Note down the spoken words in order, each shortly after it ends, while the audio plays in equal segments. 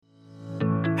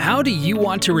How do you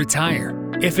want to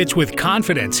retire? If it's with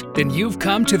confidence, then you've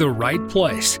come to the right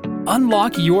place.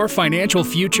 Unlock your financial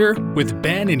future with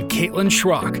Ben and Caitlin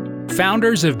Schrock,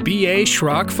 founders of BA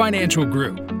Schrock Financial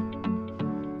Group.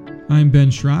 I'm Ben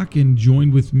Schrock, and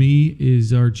joined with me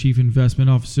is our Chief Investment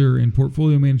Officer and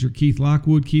Portfolio Manager, Keith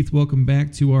Lockwood. Keith, welcome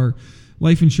back to our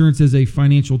Life Insurance as a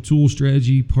Financial Tool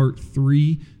Strategy Part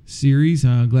 3 series.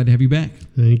 Glad to have you back.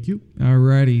 Thank you. All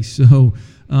righty. So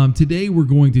today we're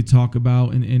going to talk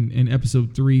about, in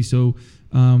Episode 3,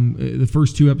 the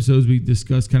first two episodes we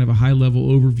discussed kind of a high-level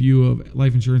overview of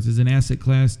life insurance as an asset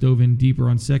class, dove in deeper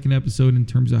on second episode in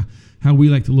terms of how we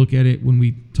like to look at it when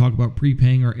we talk about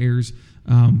prepaying our heirs'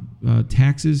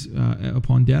 taxes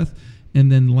upon death.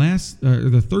 And then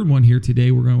the third one here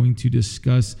today, we're going to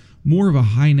discuss more of a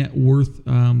high net worth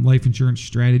life insurance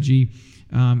strategy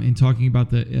and talking about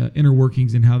the inner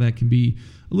workings and how that can be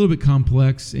a little bit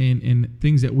complex and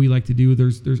things that we like to do.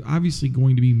 There's obviously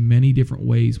going to be many different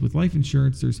ways with life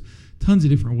insurance. There's tons of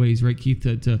different ways, right, Keith,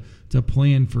 to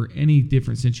plan for any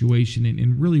different situation.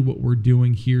 And really what we're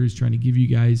doing here is trying to give you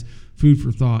guys food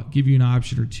for thought, give you an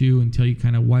option or two and tell you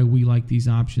kind of why we like these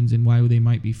options and why they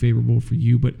might be favorable for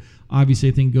you. But obviously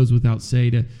I think it goes without say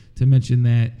to mention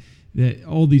that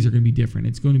all these are going to be different.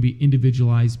 It's going to be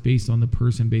individualized based on the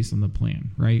person, based on the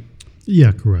plan, right?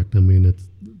 Yeah, correct. I mean, it's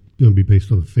going to be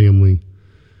based on the family,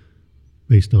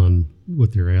 based on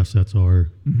what their assets are,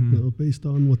 based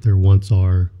on what their wants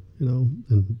are,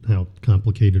 and how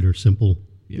complicated or simple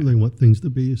they want things to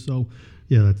be. So,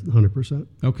 yeah, that's 100%.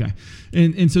 Okay.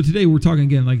 And so today we're talking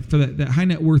again, like for that high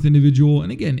net worth individual.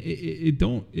 And again,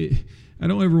 I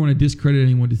don't ever want to discredit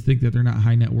anyone to think that they're not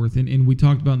high net worth. And we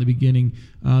talked about in the beginning,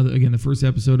 again, the first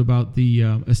episode about the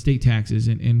estate taxes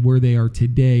and where they are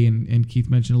today. And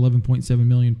Keith mentioned $11.7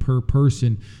 million per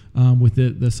person with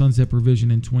the sunset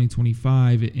provision in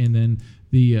 2025. And then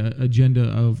the agenda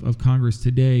of Congress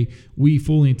today. We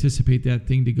fully anticipate that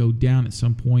thing to go down at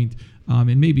some point,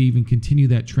 and maybe even continue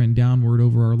that trend downward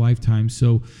over our lifetime.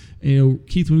 So,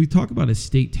 Keith, when we talk about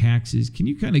estate taxes, can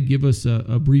you kind of give us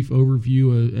a brief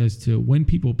overview as to when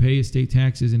people pay estate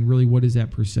taxes and really what is that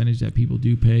percentage that people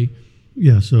do pay?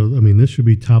 Yeah, so, I mean, this should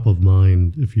be top of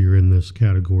mind if you're in this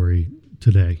category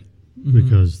today,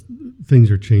 because things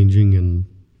are changing and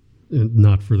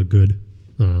not for the good.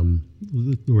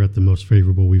 We're at the most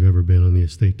favorable we've ever been on the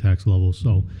estate tax level.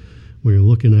 So when you're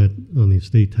looking at on the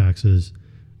estate taxes,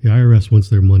 the IRS wants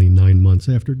their money 9 months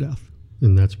after death,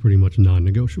 and that's pretty much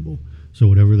non-negotiable. So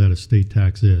whatever that estate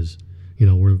tax is,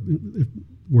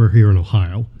 we're here in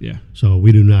Ohio. Yeah. So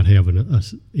we do not have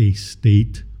a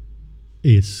state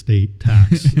tax. Say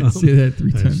that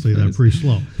 3 times. I say that pretty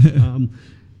slow.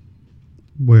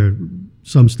 Where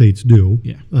some states do,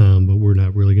 but we're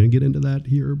not really going to get into that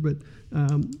here. But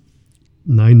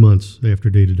 9 months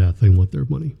after date of death, they want their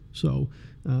money. So,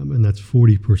 and that's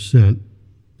 40%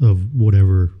 of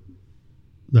whatever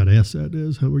that asset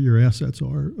is, however your assets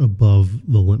are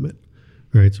above the limit,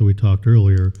 right? So we talked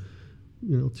earlier,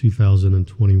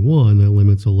 2021, that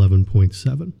limit's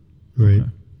 11.7, right? Okay.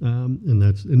 And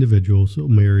that's individual, so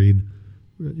married,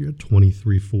 you got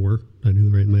 23.4. Did I do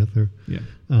the right math there? Yeah.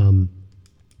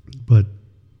 But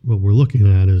what we're looking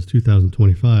at is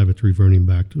 2025, it's reverting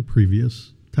back to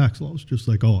previous tax laws, just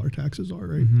like all our taxes are,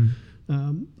 right?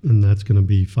 And that's going to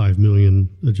be $5 million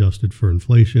adjusted for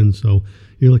inflation. So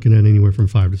you're looking at anywhere from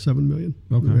 $5 to $7 million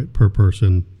right, per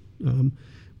person.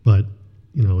 But,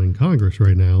 in Congress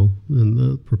right now, and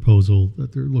the proposal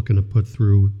that they're looking to put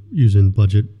through using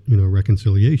budget,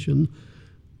 reconciliation,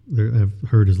 I've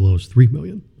heard as low as $3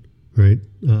 million, right?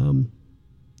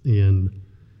 And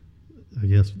I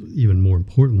guess even more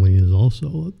importantly is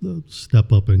also the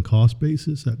step up in cost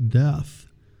basis at death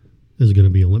is going to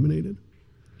be eliminated.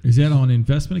 Is that on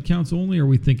investment accounts only? Or are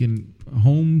we thinking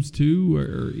homes too,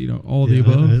 or all of the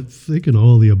above? I'm thinking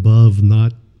all of the above,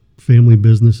 not family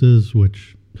businesses.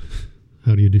 Which,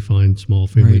 how do you define small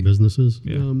family businesses?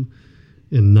 Yeah. And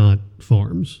not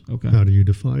farms. Okay. How do you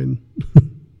define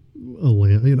a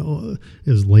land?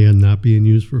 Is land not being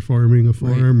used for farming a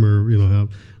farm, or how?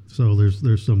 So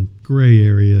there's some gray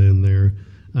area in there,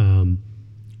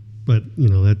 but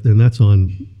that's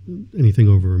on anything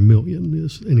over $1 million.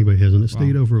 Is anybody has an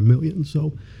estate over $1 million?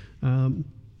 So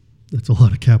that's a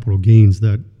lot of capital gains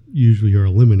that usually are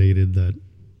eliminated that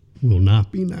will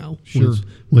not be now. Sure.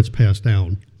 Once passed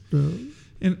down.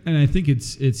 And I think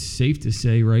it's safe to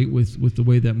say, right, with the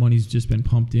way that money's just been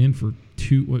pumped in for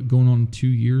going on 2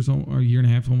 years, or a year and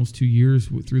a half, almost 2 years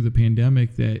through the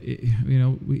pandemic, that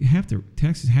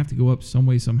taxes have to go up some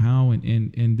way somehow,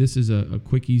 and this is a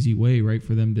quick, easy way, right,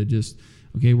 for them to just,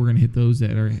 okay, we're going to hit those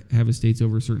that have estates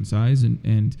over a certain size,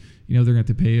 and they're going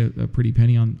to have to pay a pretty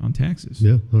penny on taxes.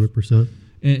 Yeah, 100%.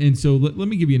 And so let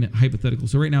me give you a hypothetical.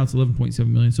 So right now it's 11.7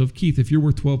 million. So if Keith, if you're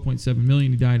worth 12.7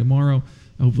 million, you die tomorrow.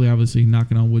 Hopefully, obviously,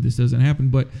 knocking on wood, this doesn't happen.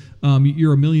 But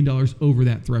you're $1 million over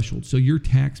that threshold. So your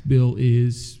tax bill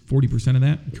is 40% of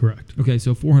that. Correct. Okay,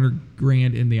 so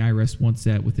 $400,000, and the IRS wants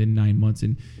that within 9 months,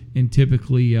 and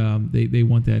typically they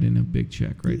want that in a big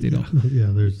check, right? They don't. Yeah,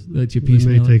 let you they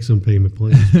piecemeal may take some payment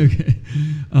plans. Okay,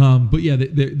 but yeah,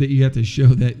 that you have to show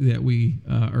that we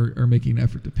are making an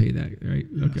effort to pay that, right?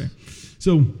 Yes. Okay,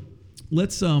 so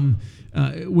let's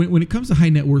when it comes to high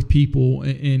net worth people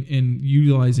and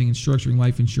utilizing and structuring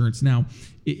life insurance now,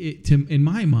 in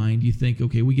my mind, you think,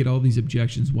 okay, we get all these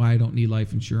objections why I don't need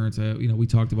life insurance. We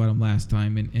talked about them last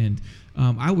time, and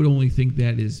I would only think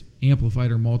that is amplified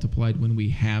or multiplied when we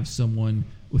have someone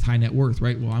with high net worth,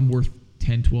 right? Well, I'm worth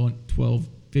 10, 12,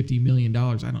 $50 million.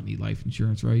 I don't need life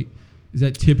insurance, right? Is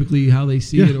that typically how they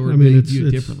see it, or they view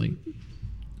it differently?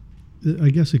 I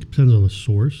guess it depends on the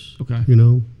source. Okay.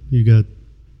 You got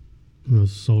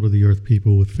salt of the earth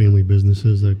people with family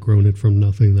businesses that grown it from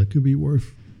nothing that could be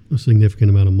worth a significant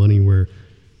amount of money, where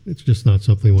it's just not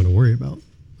something I want to worry about.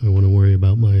 I want to worry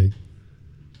about my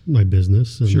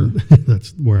business, and sure.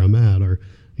 That's where I'm at. Or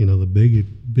the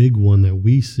big one that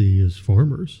we see is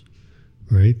farmers,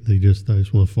 right? I just want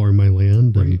to farm my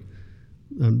land, right.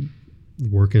 And I'm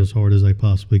working as hard as I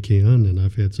possibly can, and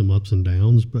I've had some ups and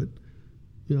downs, but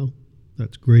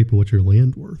that's great, but what's your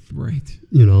land worth? Right.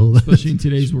 Especially in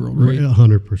today's world, right?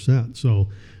 100%. So,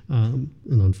 and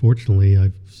unfortunately,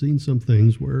 I've seen some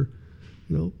things where,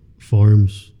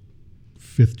 farms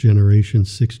 5th generation,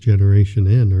 6th generation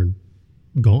in are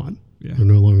gone. Yeah. They're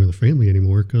no longer the family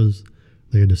anymore because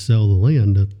they had to sell the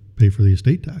land to pay for the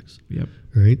estate tax. Yep.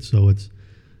 Right. So it's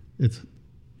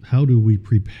how do we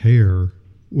prepare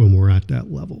when we're at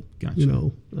that level?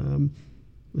 Gotcha.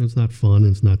 It's not fun.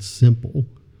 It's not simple.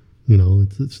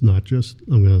 It's not just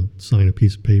I'm going to sign a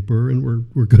piece of paper and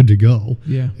we're good to go.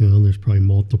 Yeah. There's probably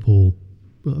multiple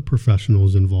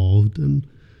professionals involved and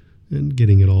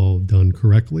getting it all done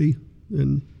correctly.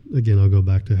 And again, I'll go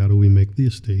back to how do we make the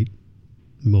estate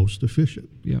most efficient?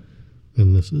 Yeah.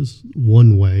 And this is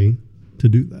one way to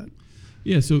do that.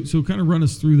 Yeah, so kind of run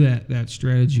us through that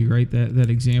strategy, right? That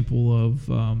example of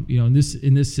in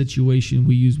this situation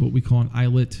we use what we call an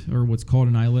ILIT, or what's called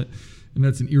an ILIT, and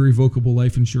that's an irrevocable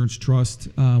life insurance trust.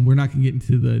 We're not going to get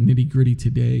into the nitty gritty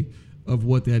today of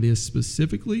what that is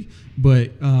specifically,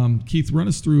 but Keith, run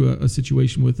us through a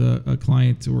situation with a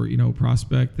client or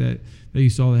prospect that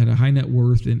you saw that had a high net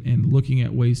worth and looking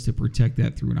at ways to protect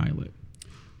that through an ILIT.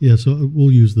 Yeah, so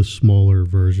we'll use the smaller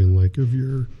version, like of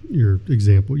your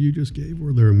example you just gave,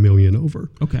 where they're $1 million over.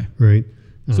 Okay. Right.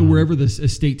 So wherever the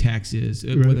estate tax is,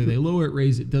 right. Whether they lower it,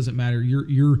 raise it, doesn't matter.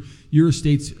 Your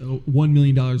estate's $1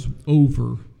 million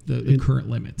over the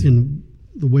current limit. And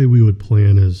the way we would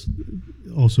plan is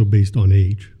also based on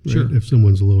age. Right? Sure. If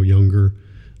someone's a little younger,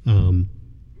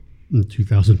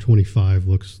 2025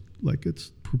 looks like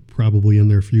it's probably in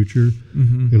their future.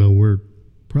 Mm-hmm. We're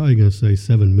probably going to say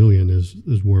 7 million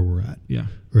is where we're at. Yeah.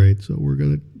 Right. So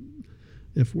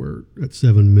if we're at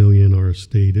 7 million, our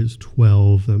estate is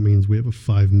 12. That means we have a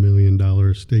 $5 million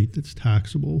estate that's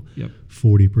taxable. Yep.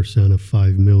 40% of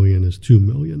 5 million is 2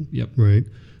 million. Yep. Right.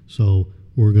 So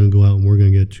we're going to go out and we're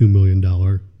going to get $2 million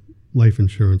life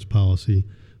insurance policy,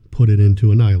 put it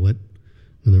into an ILIT.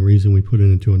 And the reason we put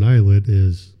it into an ILIT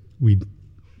is we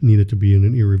need it to be in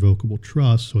an irrevocable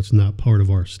trust, so it's not part of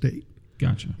our estate.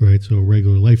 Gotcha. Right. So a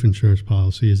regular life insurance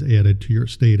policy is added to your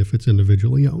estate if it's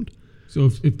individually owned. So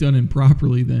if done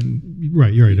improperly, then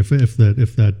right. You're right. If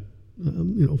that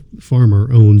farmer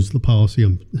owns the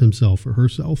policy himself or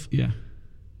herself. Yeah.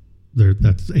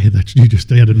 That's you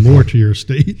just added more to your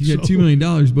estate. You got $2 million,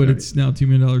 but right. It's now $2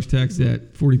 million taxed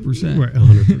at 40%. Right,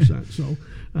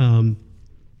 100%.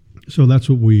 So that's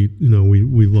what we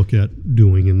look at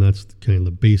doing, and that's kind of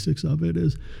the basics of it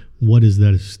is what is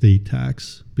that estate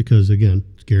tax? Because again,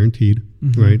 it's guaranteed,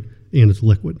 mm-hmm. right? And it's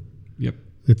liquid. Yep.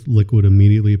 It's liquid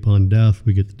immediately upon death.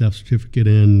 We get the death certificate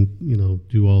in,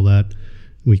 do all that.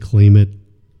 We claim it,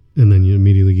 and then it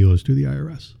immediately goes to the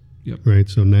IRS. Yep. Right.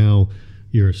 So now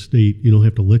your estate, you don't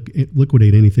have to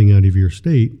liquidate anything out of your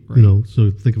estate. Right.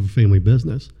 So think of a family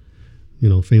business.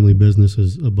 Family business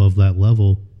is above that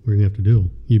level. What are you gonna have to do?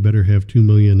 You better have $2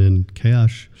 million in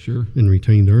cash, sure, and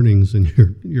retained earnings in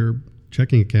your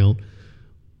checking account,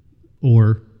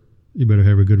 or you better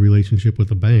have a good relationship with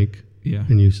the bank. Yeah.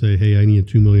 And you say, hey, I need a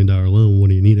 $2 million loan. What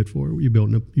do you need it for? You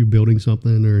building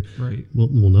something, or right? Well,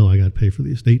 no, I got to pay for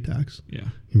the estate tax. Yeah.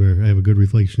 You better have a good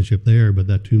relationship there, but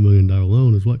that $2 million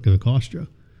loan is what going to cost you.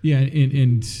 Yeah,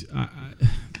 and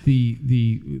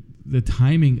the the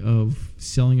timing of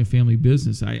selling a family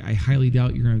business, I highly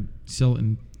doubt you're going to sell it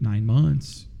in 9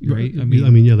 months, right? I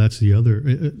mean, yeah, that's the other,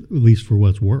 at least for what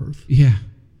it's worth. Yeah.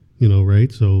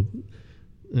 Right? So,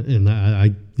 and I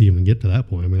didn't even get to that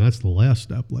point. I mean, that's the last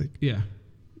step. Like, yeah.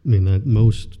 I mean, that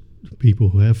most people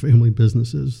who have family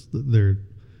businesses, their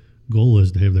goal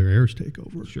is to have their heirs take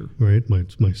over. Sure. Right?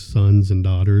 My sons and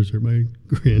daughters, or my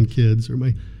grandkids, or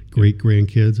my great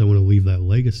grandkids. I want to leave that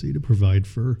legacy to provide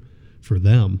for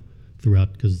them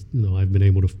throughout, because I've been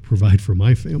able to provide for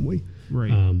my family.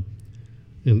 Right. And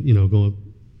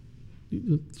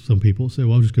some people say,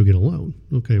 well, I'll just go get a loan.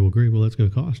 Okay, well, great. Well, that's going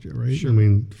to cost you, right? Sure. I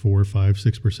mean, 4, 5,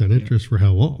 6% interest for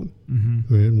how long?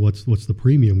 Mm-hmm. Right? And what's the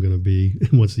premium going to be?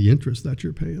 And what's the interest that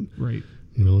you're paying? Right.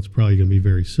 It's probably going to be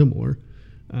very similar.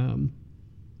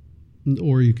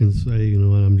 Or you can say,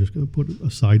 I'm just going to put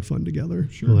a side fund together.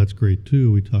 Sure. Well, that's great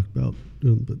too. We talked about,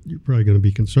 but you're probably going to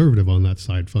be conservative on that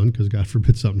side fund, because God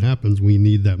forbid something happens, we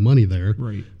need that money there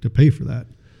to pay for that.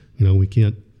 We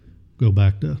can't go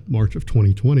back to March of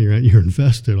 2020, right? You're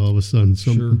invested, all of a sudden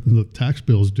the tax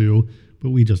bills due, but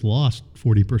we just lost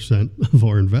 40% of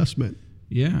our investment.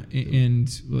 Yeah, and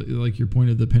like your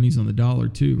point of the pennies on the dollar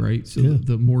too, right? So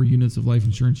the more units of life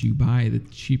insurance you buy, the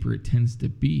cheaper it tends to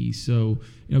be. So,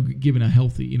 given a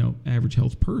healthy, average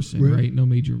health person, right? No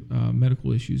major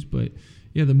medical issues, but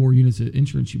the more units of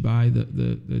insurance you buy,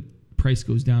 the price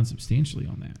goes down substantially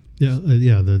on that.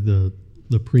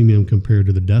 The premium compared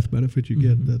to the death benefit you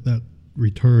get, that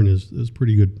return is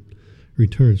pretty good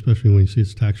return, especially when you see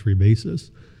it's tax-free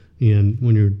basis. And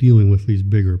when you're dealing with these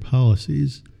bigger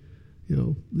policies,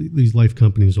 these life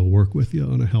companies will work with you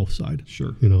on a health side.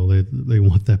 Sure. They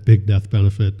want that big death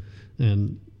benefit,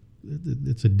 and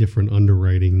it's a different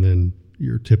underwriting than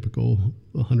your typical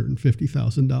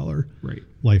 $150,000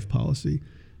 life policy.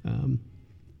 And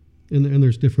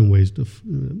there's different ways to,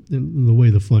 and the way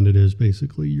the funded is,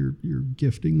 basically you're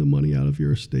gifting the money out of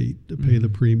your estate to pay the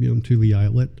premium to the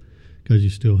ILIT, because you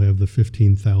still have the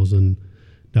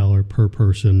 $15,000 per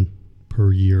person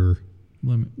per year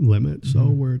limit. So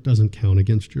where it doesn't count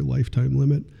against your lifetime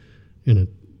limit, and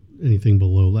anything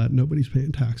below that, nobody's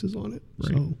paying taxes on it.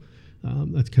 Right. So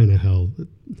that's kind of how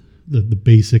the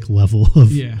basic level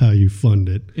of how you fund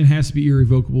it. It has to be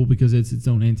irrevocable because it's its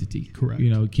own entity. Correct.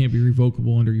 It can't be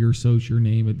revocable under your your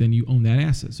name, but then you own that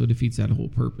asset, so it defeats that whole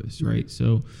purpose, right?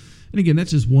 So, and again,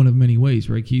 that's just one of many ways,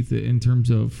 right, Keith, in terms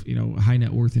of, a high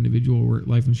net worth individual where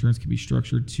life insurance can be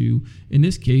structured to, in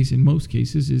this case, in most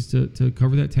cases, is to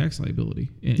cover that tax liability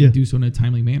and do so in a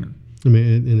timely manner. I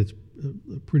mean, and it's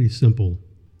a pretty simple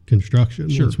construction.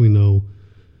 Sure. Once we know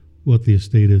what the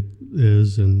estate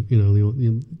is, and,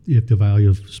 you have the value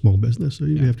of small business, so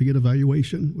you have to get a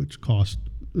valuation, which costs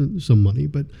some money.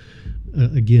 But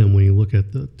again, when you look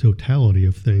at the totality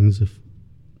of things, if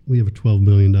we have a $12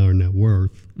 million net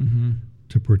worth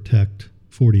to protect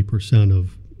 40%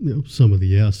 of some of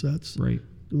the assets, right,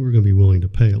 we're going to be willing to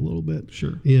pay a little bit.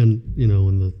 Sure. And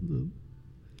and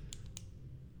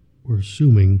we're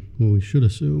assuming, well, we should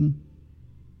assume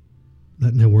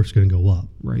that net worth's going to go up.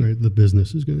 Right. The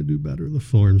business is going to do better. The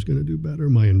farm's going to do better.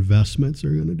 My investments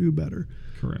are going to do better.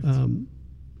 Correct.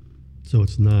 So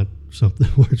it's not something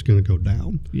where it's going to go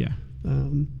down. Yeah.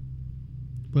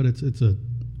 But it's a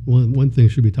one thing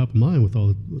should be top of mind with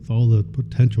all the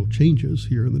potential changes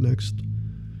here in the next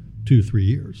 2-3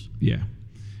 years. Yeah.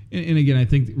 And again, I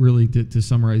think really to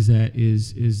summarize that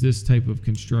is this type of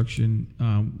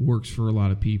construction works for a lot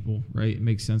of people, right? It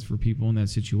makes sense for people in that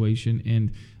situation.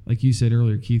 And like you said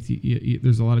earlier, Keith,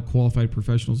 there's a lot of qualified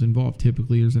professionals involved.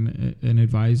 Typically, there's an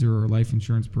advisor or a life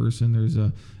insurance person. There's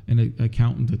an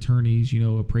accountant, attorneys,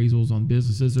 appraisals on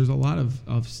businesses. There's a lot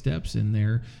of steps in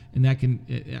there, and that can.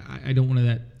 I don't want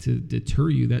that to deter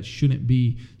you. That shouldn't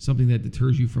be something that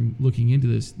deters you from looking into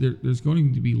this. There's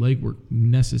going to be legwork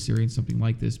necessary in something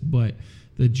like this, but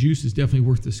the juice is definitely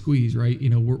worth the squeeze, right?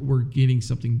 We're getting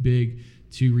something big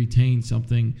to retain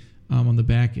something on the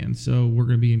back end. So we're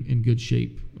going to be in good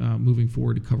shape moving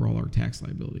forward to cover all our tax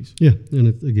liabilities. Yeah, and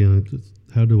it's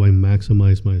how do I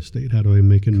maximize my estate? How do I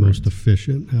make it most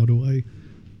efficient? How do I,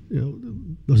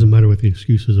 doesn't matter what the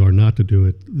excuses are not to do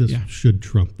it. This should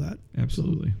trump that.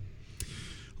 Absolutely. So.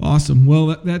 Awesome. Well,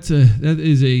 that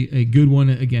is a good one.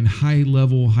 Again, high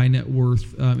level, high net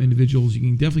worth individuals. You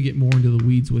can definitely get more into the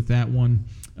weeds with that one.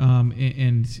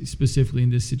 And specifically in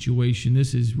this situation,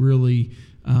 this is really,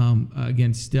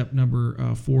 again, step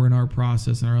number 4 in our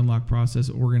process, in our unlock process,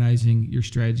 organizing your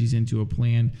strategies into a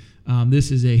plan.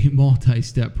 This is a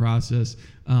multi-step process.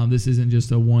 This isn't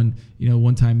just a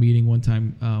one-time meeting,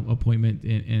 one-time appointment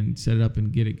and set it up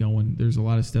and get it going. There's a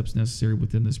lot of steps necessary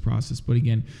within this process. But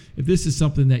again, if this is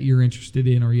something that you're interested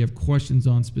in or you have questions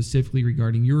on specifically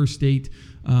regarding your estate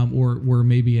or where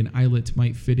maybe an ILIT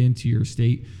might fit into your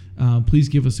estate, please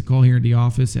give us a call here in the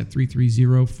office at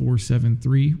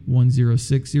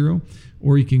 330-473-1060,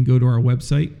 or you can go to our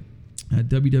website at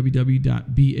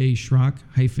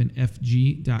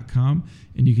www.baschrock-fg.com,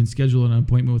 and you can schedule an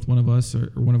appointment with one of us or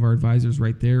one of our advisors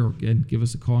right there, or again, give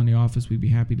us a call in the office. We'd be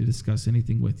happy to discuss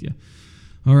anything with you.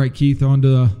 All right, Keith, on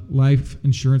to life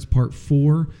insurance part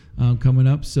 4 coming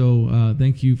up. So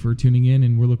thank you for tuning in,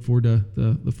 and we're looking forward to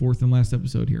the fourth and last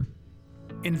episode here.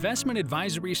 Investment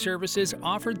advisory services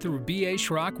offered through B.A.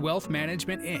 Schrock Wealth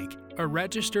Management, Inc., a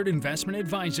registered investment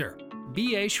advisor.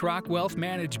 B.A. Schrock Wealth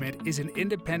Management is an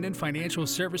independent financial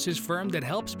services firm that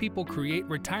helps people create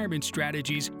retirement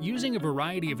strategies using a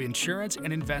variety of insurance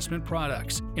and investment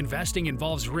products. Investing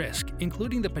involves risk,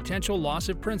 including the potential loss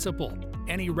of principal.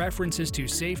 Any references to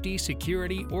safety,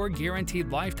 security, or guaranteed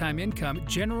lifetime income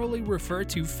generally refer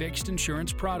to fixed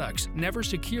insurance products, never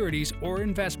securities or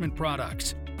investment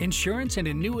products. Insurance and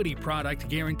annuity product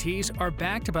guarantees are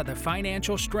backed by the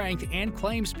financial strength and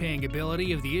claims-paying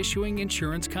ability of the issuing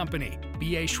insurance company.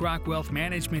 B.A. Schrock Wealth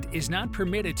Management is not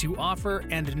permitted to offer,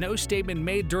 and no statement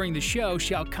made during the show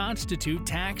shall constitute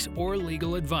tax or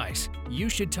legal advice. You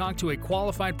should talk to a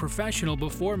qualified professional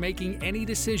before making any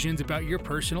decisions about your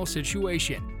personal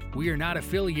situation. We are not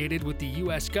affiliated with the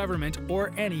U.S. government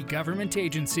or any government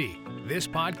agency. This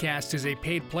podcast is a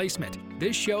paid placement.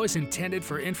 This show is intended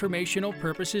for informational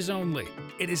purposes only.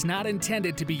 It is not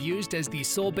intended to be used as the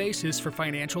sole basis for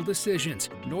financial decisions,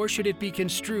 nor should it be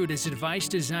construed as advice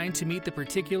designed to meet the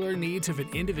particular needs of an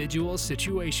individual's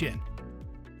situation.